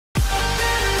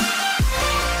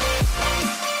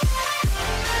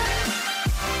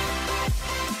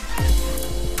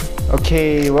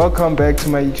Okay, welcome back to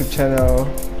my YouTube channel.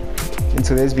 In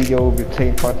today's video we'll be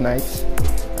playing Fortnite,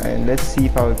 and let's see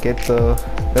if I'll get the,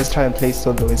 let's try and play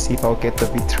solo and see if I'll get the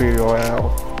victory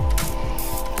royale.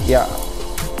 Yeah,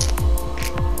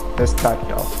 let's start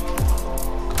off.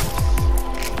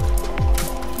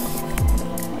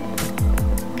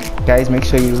 Guys, make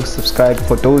sure you subscribe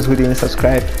for those who didn't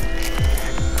subscribe.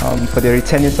 For the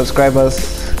returning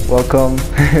subscribers, welcome.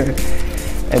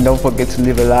 And don't forget to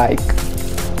leave a like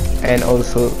and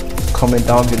also comment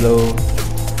down below.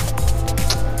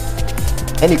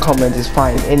 Any comment is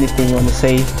fine, anything you want to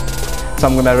say. So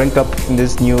I'm gonna rank up in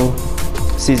this new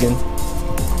season.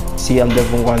 See, I'm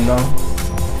level 1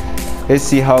 now. Let's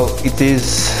see how it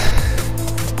is.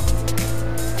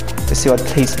 Let's see what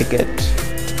place I get.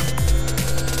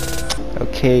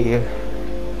 Okay,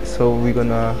 so we're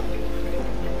gonna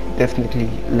definitely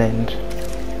land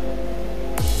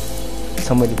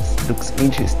somebody that looks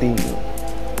interesting.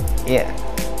 Yeah,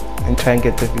 and try and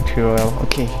get the victory royale.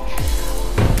 Okay.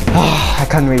 I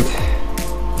can't wait.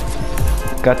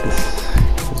 Got this.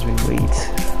 As we wait.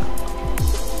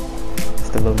 It's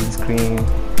the loading screen.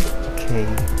 Okay.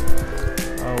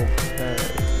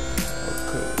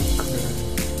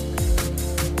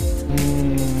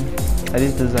 I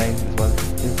did design as well.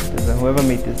 This design. Whoever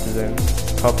made this design,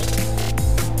 props.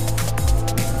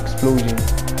 Explosion.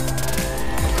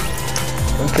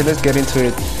 Okay, let's get into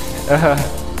it.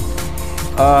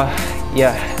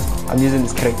 Yeah, I'm using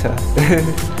this character.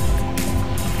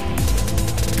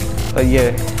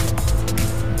 Yeah,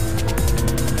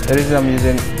 the reason I'm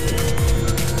using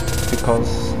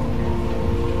because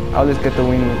I always get the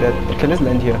win with that. Okay, let's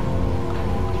land here.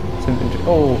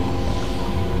 Oh,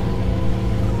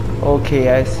 okay,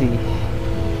 I see.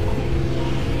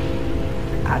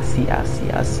 I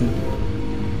see.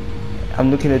 I'm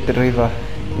looking at the river.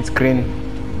 It's green.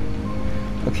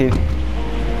 Okay.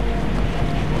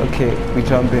 Okay, we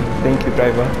jump in. Thank you,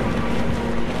 driver.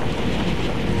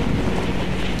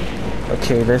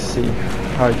 Okay, let's see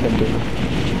how I can do.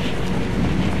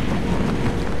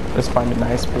 Let's find a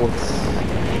nice spot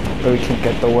where we can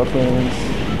get the weapons.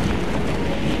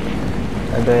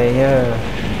 And then, yeah.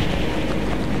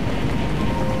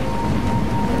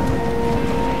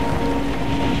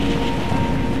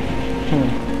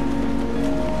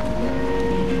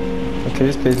 Okay,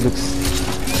 this place looks...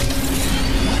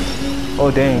 Oh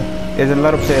dang, there's a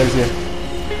lot of players here.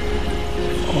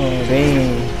 Oh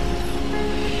dang.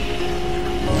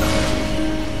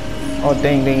 Oh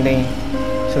dang.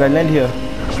 Should I land here?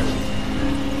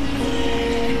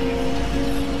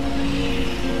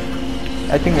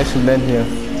 I think I should land here.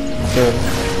 Sure.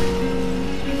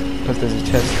 Because there's a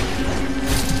chest.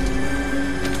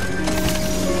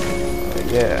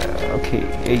 Yeah, okay,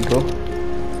 here you go.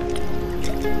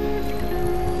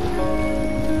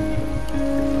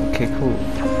 Okay, cool.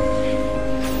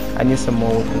 I need some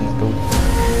more weapons though.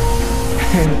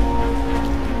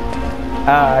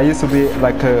 I used to be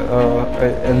like a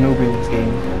noob in this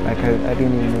game. Like I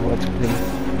didn't even know what to play.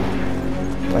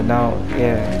 But now,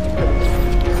 yeah.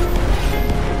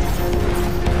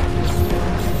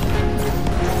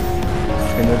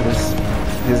 You know this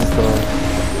is the...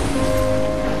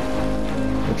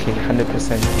 Okay,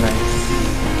 100% nice.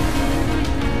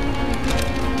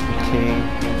 Okay,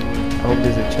 I hope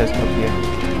there's a chest up here.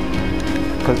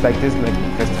 Because like this, like the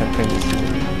first time playing this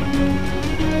game.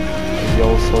 You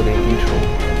all saw the intro.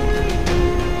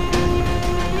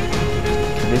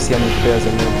 Can they see how many players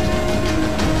are moved?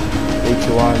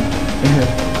 81.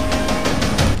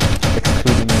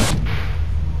 Excluding me.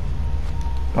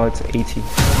 Oh, it's 80.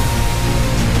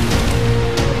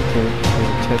 Okay, there's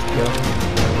a chest here.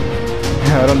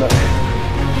 I don't know.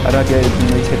 I don't get it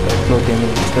related to float gaming.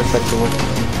 It's just like the word.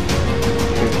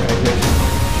 Okay, I guess.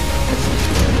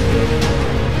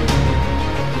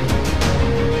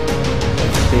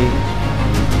 Let's see.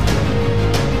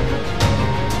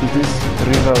 Is this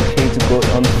river okay to go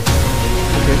on?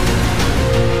 Okay.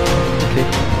 Okay,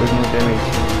 there's no damage.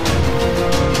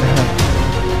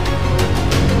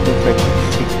 Looks like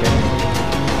 6 damage.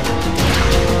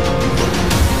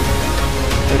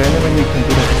 But I never knew you can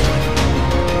do that.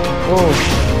 Oh,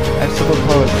 I have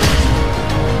superpowers.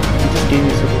 He just gave me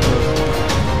superpowers.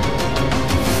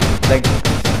 Like,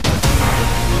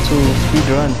 to speed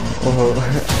run. Oh,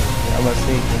 I must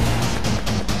say.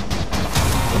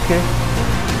 Okay.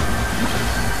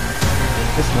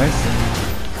 That's nice.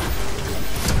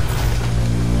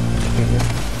 Okay.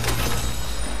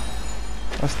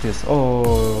 What's this?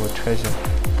 Oh, treasure.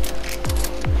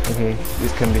 Okay,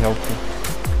 this can be helpful.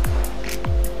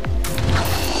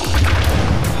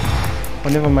 Oh,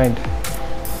 never mind.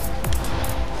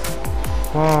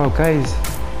 Wow, guys.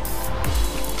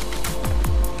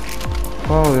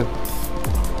 Oh,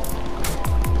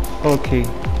 okay,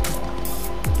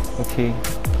 okay.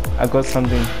 I got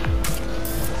something.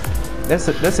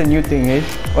 That's a new thing, eh?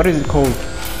 What is it called?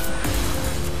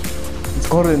 It's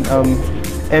called an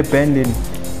airbending,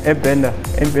 airbender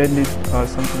or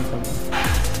something.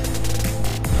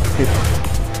 Okay.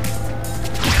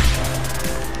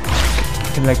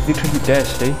 You can like literally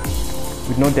dash, eh?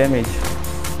 With no damage.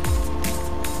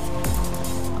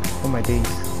 Oh my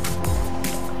days.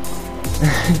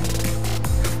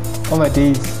 Oh my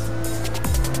days.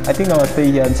 I think I will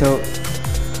stay here until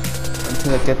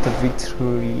I get the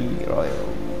victory royal,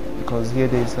 because here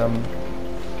there's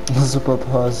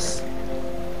superpowers.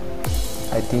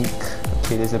 I think.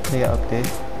 Okay, there's a player up there.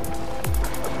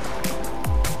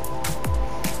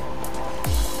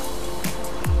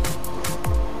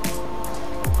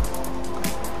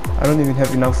 I don't even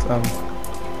have enough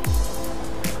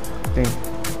thing.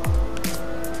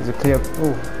 There's a player.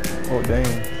 Oh dang.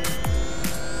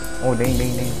 Oh dang.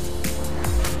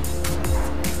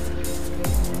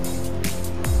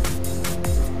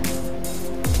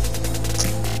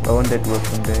 I want that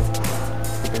weapon there.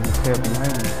 There's a player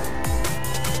behind me.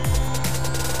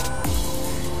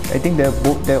 I think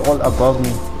they're all above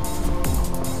me.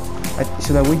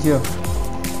 Should I wait here?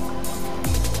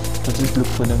 I'll just look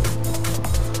for them.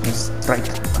 Just strike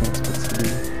unexpectedly.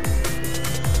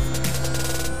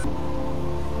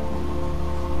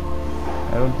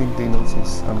 I don't think they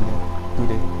notice I'm here, do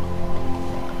they?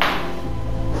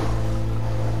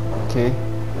 Okay.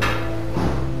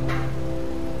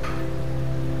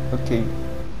 Okay.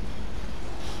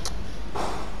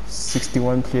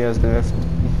 61 players left.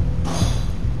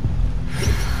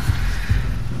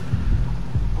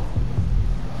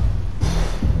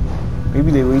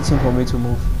 Maybe they're waiting for me to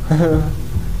move.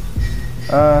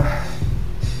 Let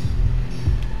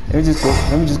me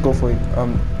just go for it.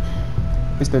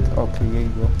 Is that okay? Here you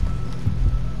go.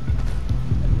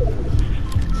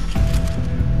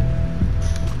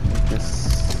 Yes.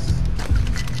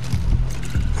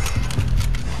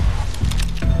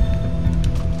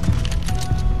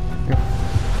 Yeah.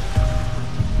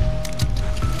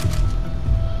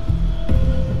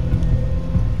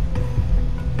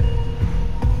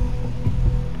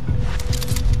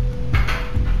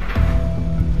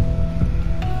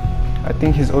 I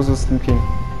think he's also sleeping.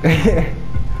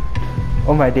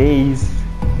 Oh my days.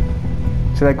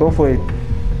 Should I go for it?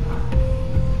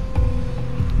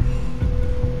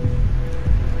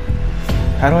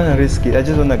 I don't want to risk it. I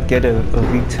just want to get a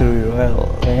victory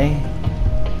royale, eh?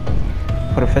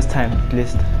 For the first time, at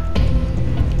least.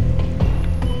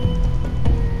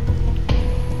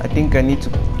 I think I need to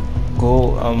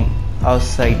go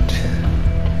outside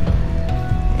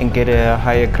and get a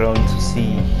higher ground to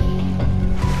see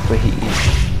where he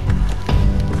is.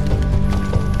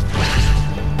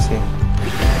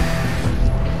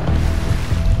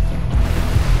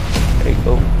 There you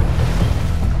go.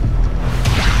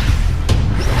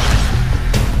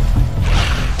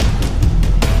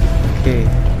 Okay.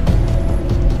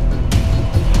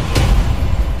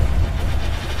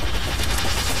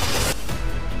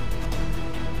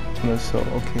 No, so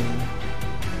okay.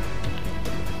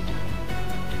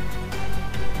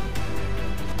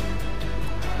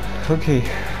 Okay.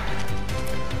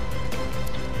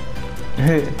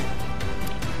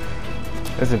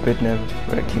 That's a bit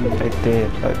nerve-wracking right there,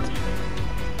 but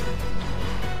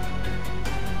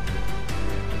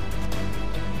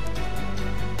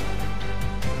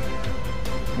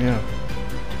yeah.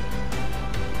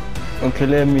 Okay,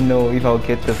 let me know if I'll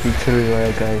get the victory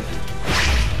royale, guys.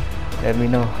 Let me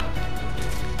know.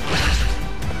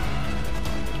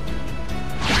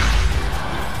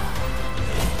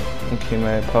 Okay,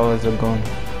 my powers are gone.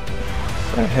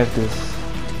 I have this.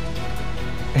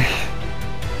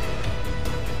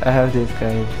 I have this,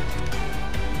 guys.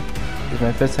 It's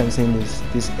my first time seeing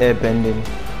this air bending.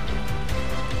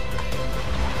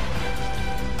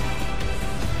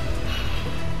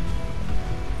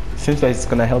 Seems like it's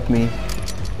gonna help me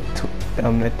to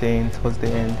attain towards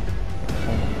the end.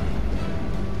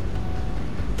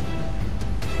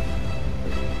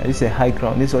 This is a high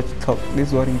ground. This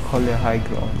is what you call a high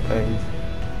ground, guys.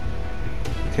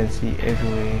 You can see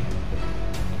everywhere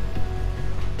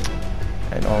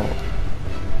and all.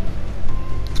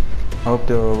 I hope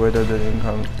the weather doesn't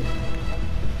come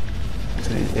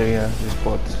to this area, this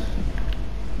spot.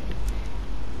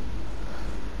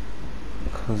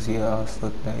 Because yeah, I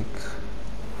felt like,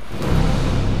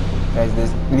 guys,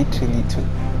 there's literally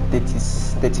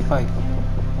 35.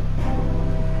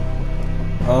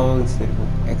 Oh, it's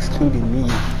excluding me.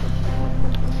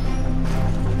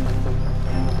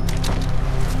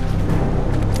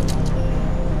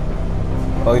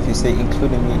 Or if you say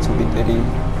including me, it will be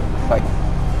 35.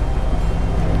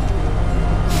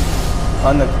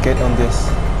 I'm gonna get on this.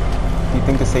 You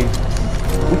think to save?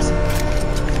 Oops.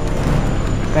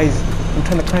 Guys, I'm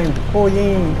trying to climb. Oh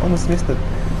yay, almost missed it.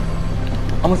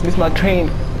 Almost missed my train.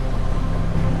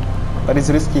 But it's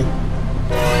risky.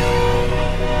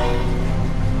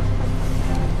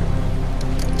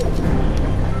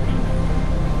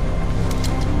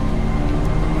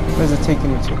 Where's it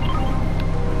taking me to?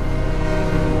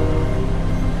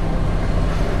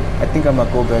 I think I'm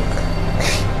gonna go back.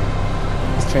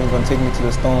 This train's gonna take me to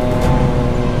the stone.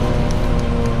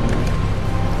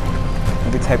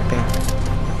 The type thing.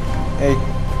 Hey.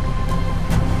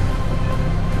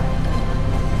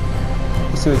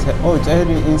 So it's it's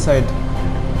heading inside.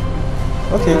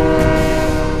 Okay.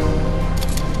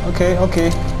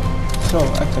 Okay. Sure,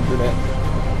 I can do that.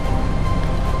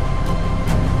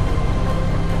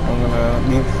 I'm gonna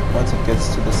leave once it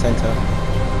gets to the center.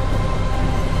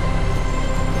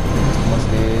 Almost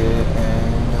there,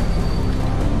 and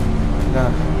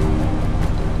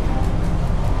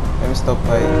let me stop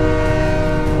by.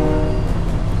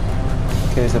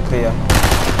 Okay, there's a player.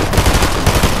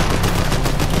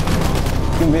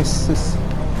 You misses.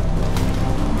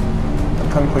 I'm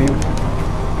coming for you.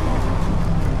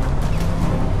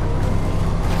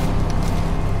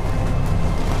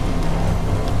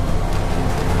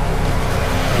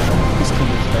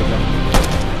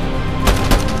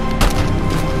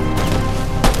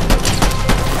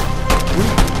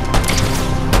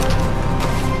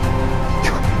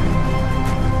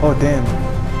 Oh damn.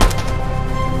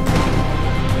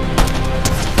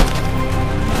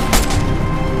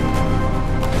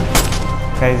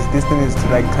 Guys, this thing is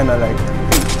like kinda like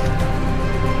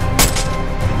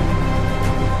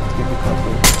difficult.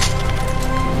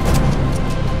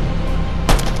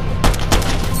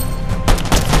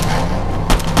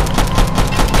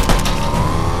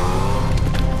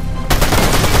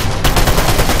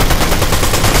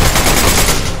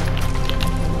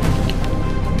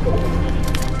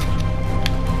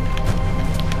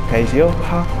 Guys, yo,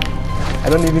 I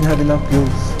don't even have enough bills.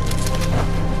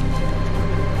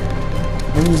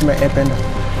 Let me use my airbender.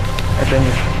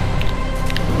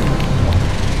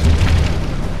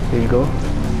 There you go.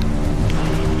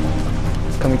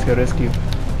 Coming to your rescue.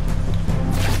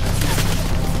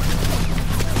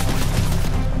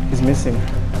 He's missing.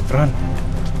 Run.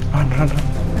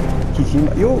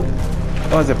 Yo!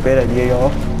 That was a bad idea,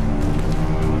 y'all.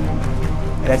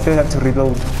 And I still have to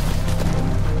reload.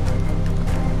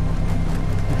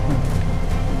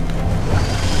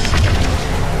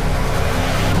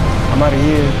 I'm out of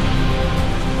here.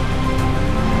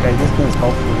 Guys, this thing is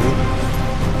helpful,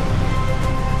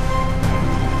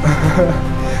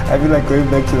 I feel like going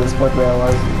back to the spot where I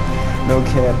was. No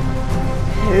cap.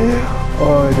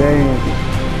 Oh dang.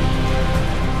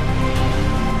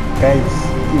 Guys,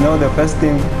 you know the first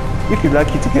thing, if you're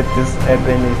lucky to get this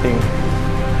airbender thing,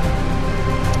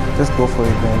 just go for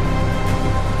it, man.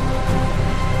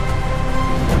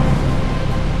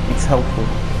 It's helpful.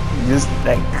 Just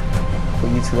like for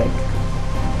you to like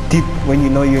dip when you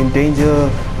know you're in danger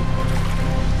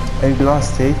and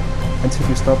lost, eh? Until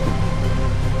you stop it.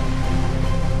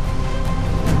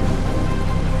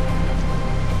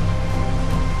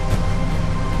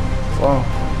 Wow.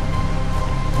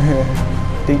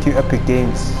 Thank you, Epic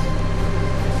Games,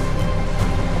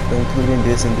 for including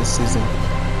this in this season.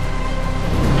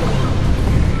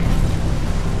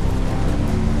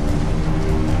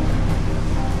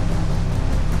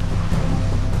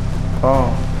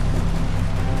 Oh,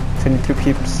 23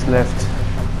 pips left.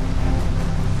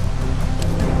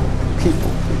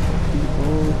 People.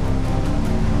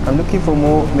 I'm looking for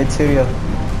more material.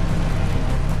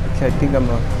 Okay, I think I'm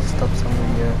gonna stop somewhere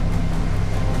here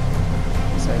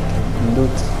so I can loot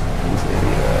this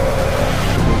area.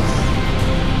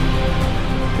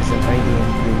 There's an idea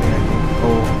building, I think.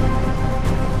 Oh,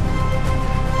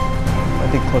 what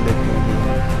they call that building?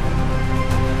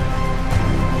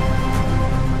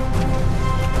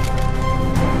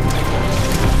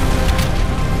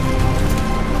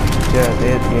 Yeah,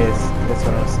 there it is. That's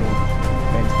what I was saying.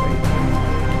 Next way.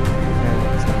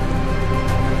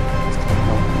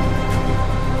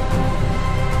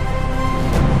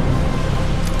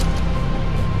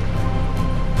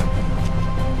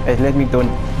 Hey, let me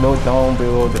know down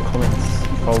below the comments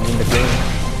if I win the game.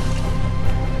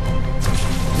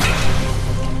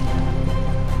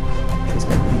 Please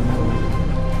let me know.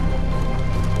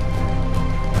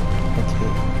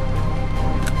 Okay.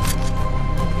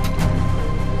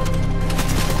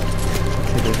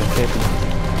 There's a table.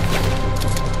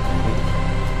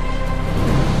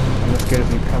 I'm not scared of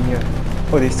you. Come here.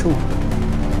 Oh, there's two.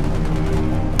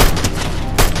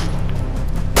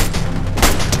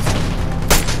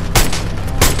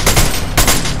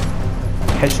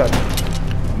 Headshot.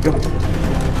 Go.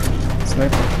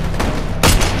 Sniper.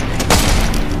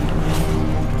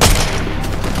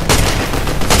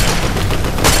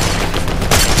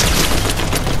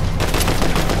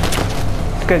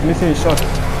 This guy's missing his shot.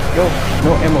 Yo,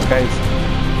 no ammo, guys.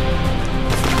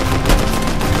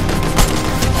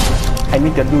 I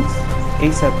need the loot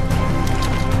ASAP.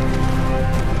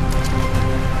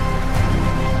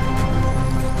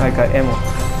 I got ammo.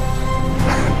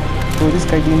 Oh, this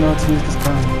guy didn't know how to use this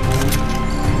gun.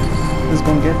 He's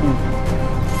gonna get me.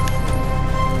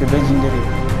 The legendary.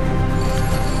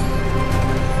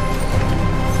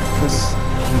 That's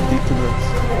ridiculous.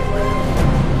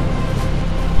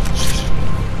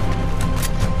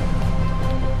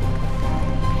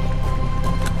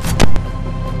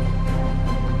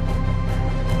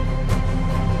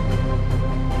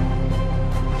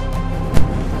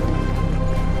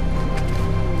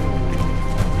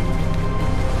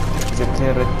 There's a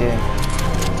player right there.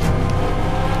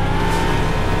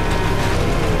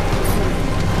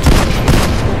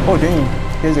 Oh dang,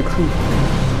 there's a crew.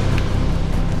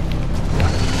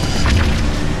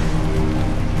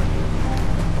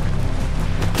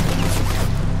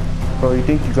 Bro, you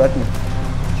think you got me?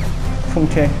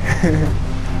 Okay.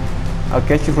 I'll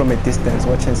catch you from a distance,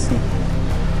 watch and see.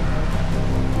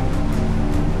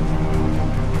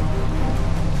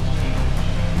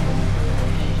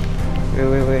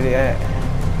 Wait, yeah.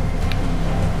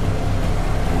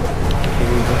 Here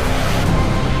we go.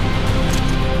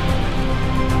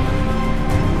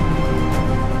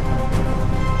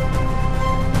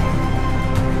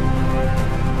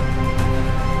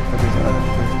 Oh, there's another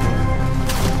person there.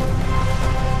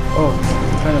 Oh,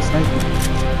 he's trying to snipe me.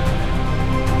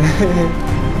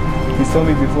 He saw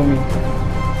me before me.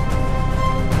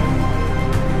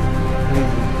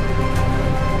 Crazy.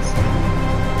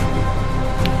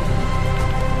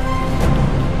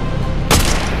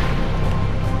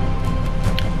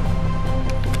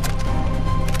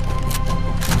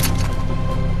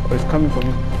 Oh, it's coming for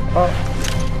me. Oh,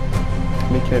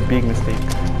 making a big mistake.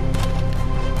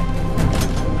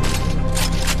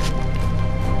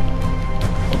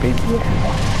 Okay.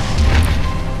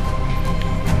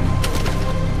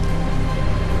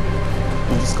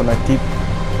 I'm just gonna dip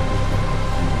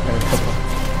and cover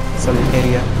solid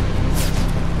area.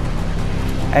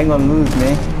 I ain't gonna lose,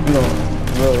 man. No,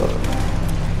 bro.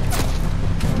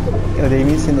 Yo, they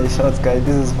missing the shots, guys.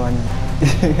 This is funny.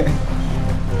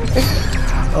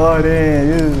 Oh damn,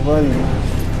 this is funny.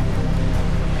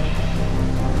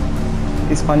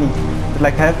 It's funny.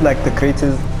 Like I have like the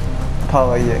greatest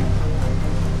power here.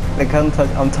 Like I'm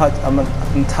untouchable. I'm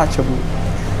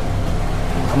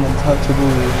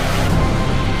untouchable.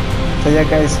 So yeah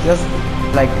guys, just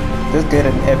get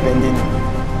an app ending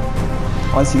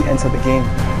once you enter the game.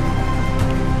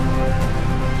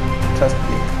 Trust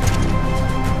me.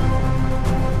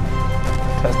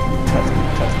 Trust me.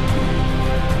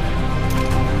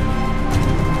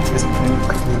 Just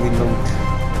quickly reload.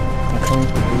 I'm coming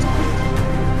to boost it.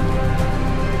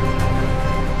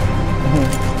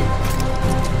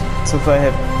 So far I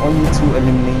have only 2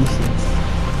 eliminations.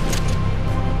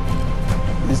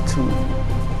 These 2.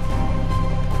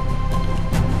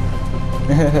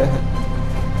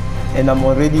 And I'm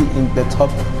already in the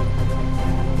top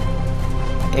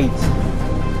 8.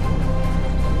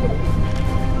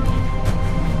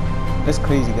 That's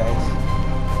crazy, guys.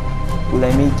 Will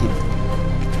I make it?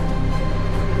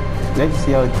 Let's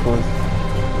see how it goes.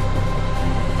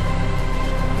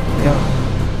 Yeah,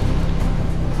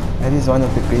 that is one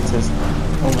of the greatest.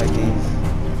 Oh my days.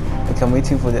 Like I'm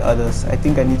waiting for the others. I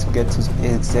think I need to get to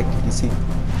exactly. You see,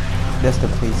 that's the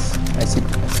place. I see it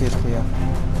here. I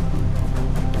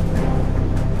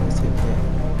see it here.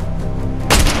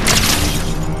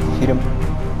 Hit him.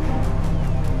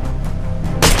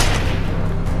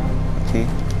 Okay.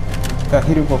 I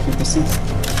hit him for 56.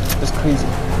 That's crazy.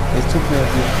 There's 2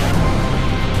 players here.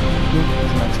 Look, this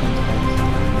is my chance, guys.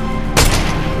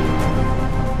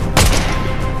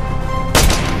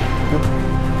 Look.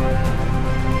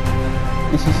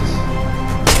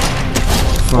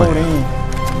 Oh, dang.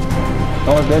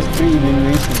 Oh, that's 3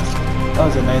 eliminations. That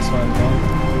was a nice one, bro.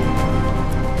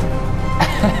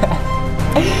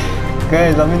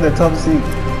 Guys, I'm in the top 6.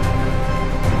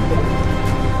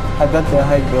 I got the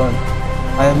high ground.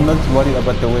 I am not worried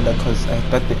about the weather because I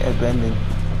got the air bending.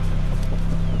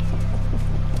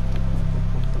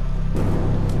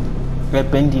 Air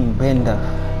bending bender.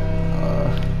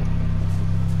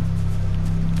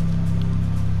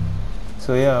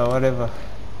 So yeah, whatever.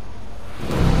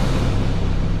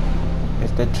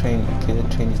 It's that train. Okay,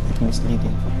 that train is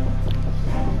misleading.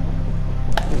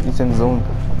 It's in zone.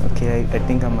 Okay, I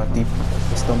think I'm a deep.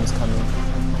 The storm is coming.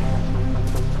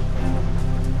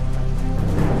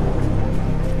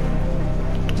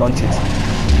 launch it.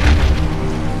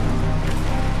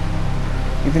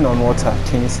 Even on water,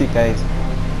 can you see, guys?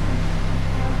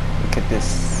 Look at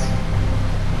this.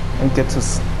 And get to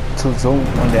zone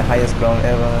on the highest ground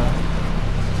ever,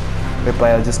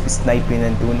 whereby I'll just be sniping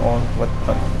and doing all what.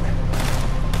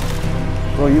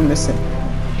 Bro, you missing?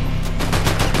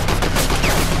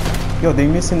 Yo, they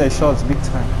missing their shots big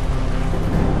time.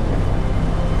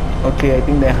 Okay, I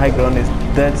think the high ground is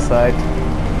that side.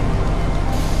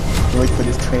 Wait for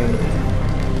this train to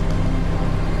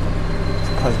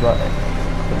pass by.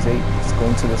 It's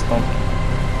going to the storm.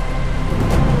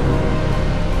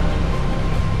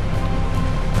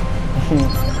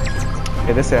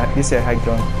 Yeah, this is a high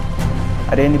ground.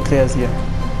 Are there any players here?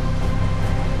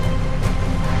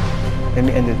 Let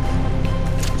me end it.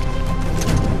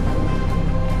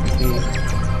 Okay.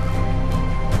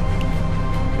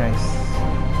 Nice.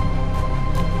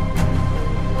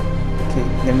 Okay,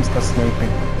 let me start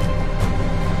sniping.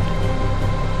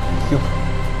 Yo.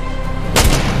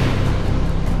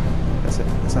 That's it.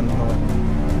 That's another one.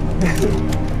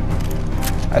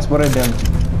 I spotted them.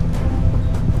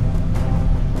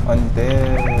 On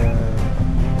there.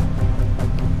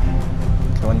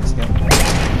 Okay, one is here.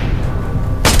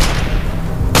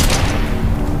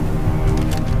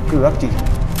 Good, lucky.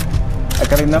 I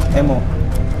got enough ammo.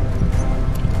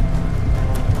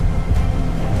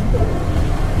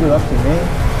 You're lucky, man.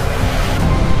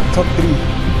 Top 3.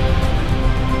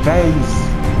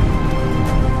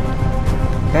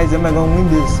 Guys, am I gonna win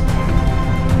this?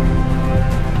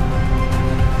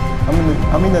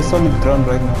 I'm in a solid ground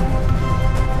right now.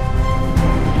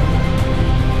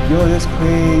 Yo, that's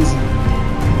crazy.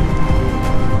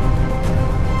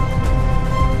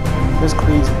 That's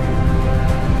crazy.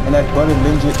 And I got a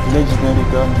legendary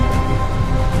gun.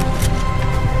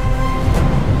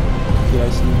 Okay, I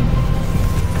see him.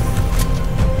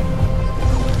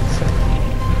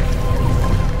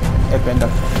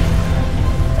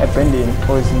 Appending.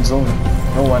 Oh, it's in zone.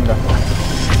 No wonder.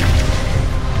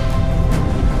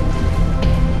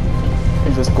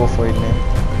 Let's just go for it, man.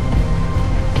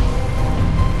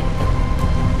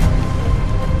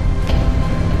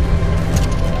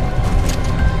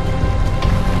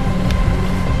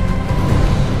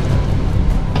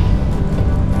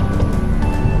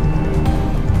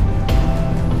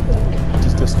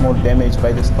 More damage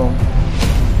by the storm.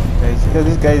 Guys, here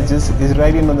this guy is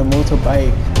riding on the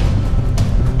motorbike.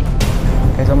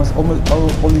 Guys, I must almost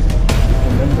only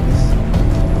remember this.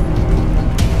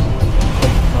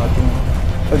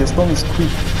 Oh, the storm is quick.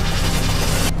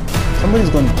 Somebody's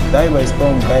gonna die by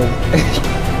storm, guys.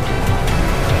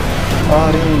 Oh,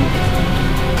 dang.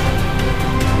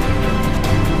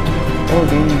 Oh,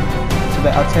 dang. So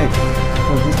the attack.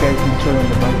 Oh, this guy is literally on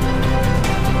the back.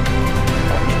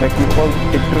 Like we all,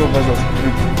 the 3 of us are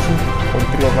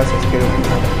scared of each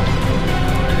other.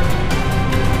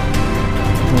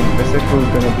 The circle is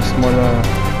gonna be smaller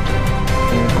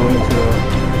and going to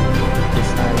the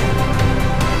side.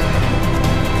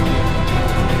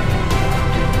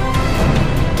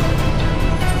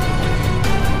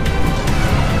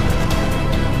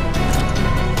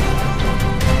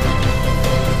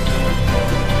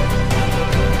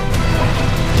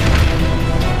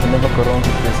 I never got around to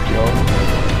this, y'all.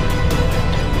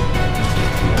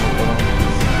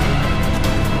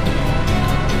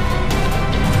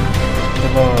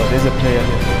 Oh, there's a player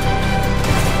here.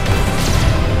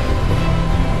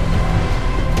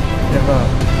 Never,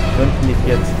 don't need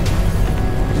yet.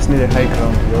 Just need a high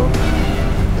ground, yo.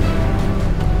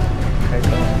 High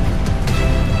ground.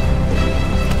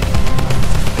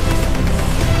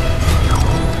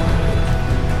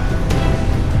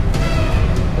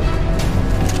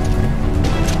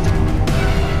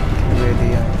 Where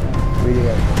they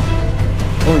are?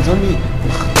 Oh, it's only.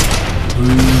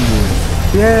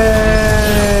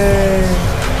 Yay!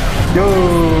 Yo!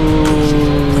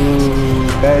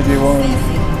 Guys, we won.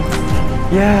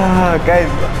 Yeah,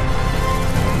 guys.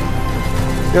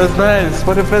 It was nice.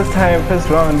 For the first time, first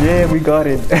round. Yeah, we got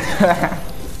it.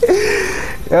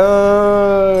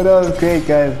 Oh, that was great,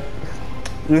 guys.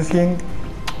 Looking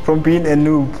from being a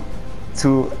noob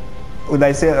to, would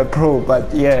I say, a pro,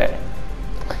 but yeah.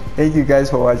 Thank you guys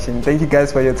for watching. Thank you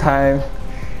guys for your time.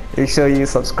 Make sure you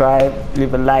subscribe,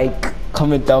 leave a like,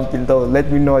 comment down below.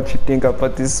 Let me know what you think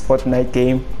about this Fortnite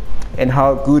game and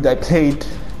how good I played.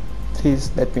 Please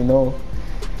let me know.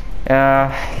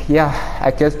 Yeah,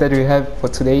 I guess that we have for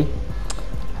today.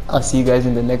 I'll see you guys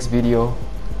in the next video.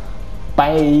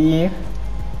 Bye.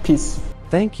 Peace.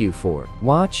 Thank you for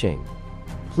watching.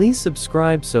 Please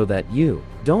subscribe so that you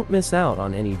don't miss out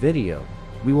on any video.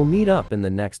 We will meet up in the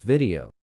next video.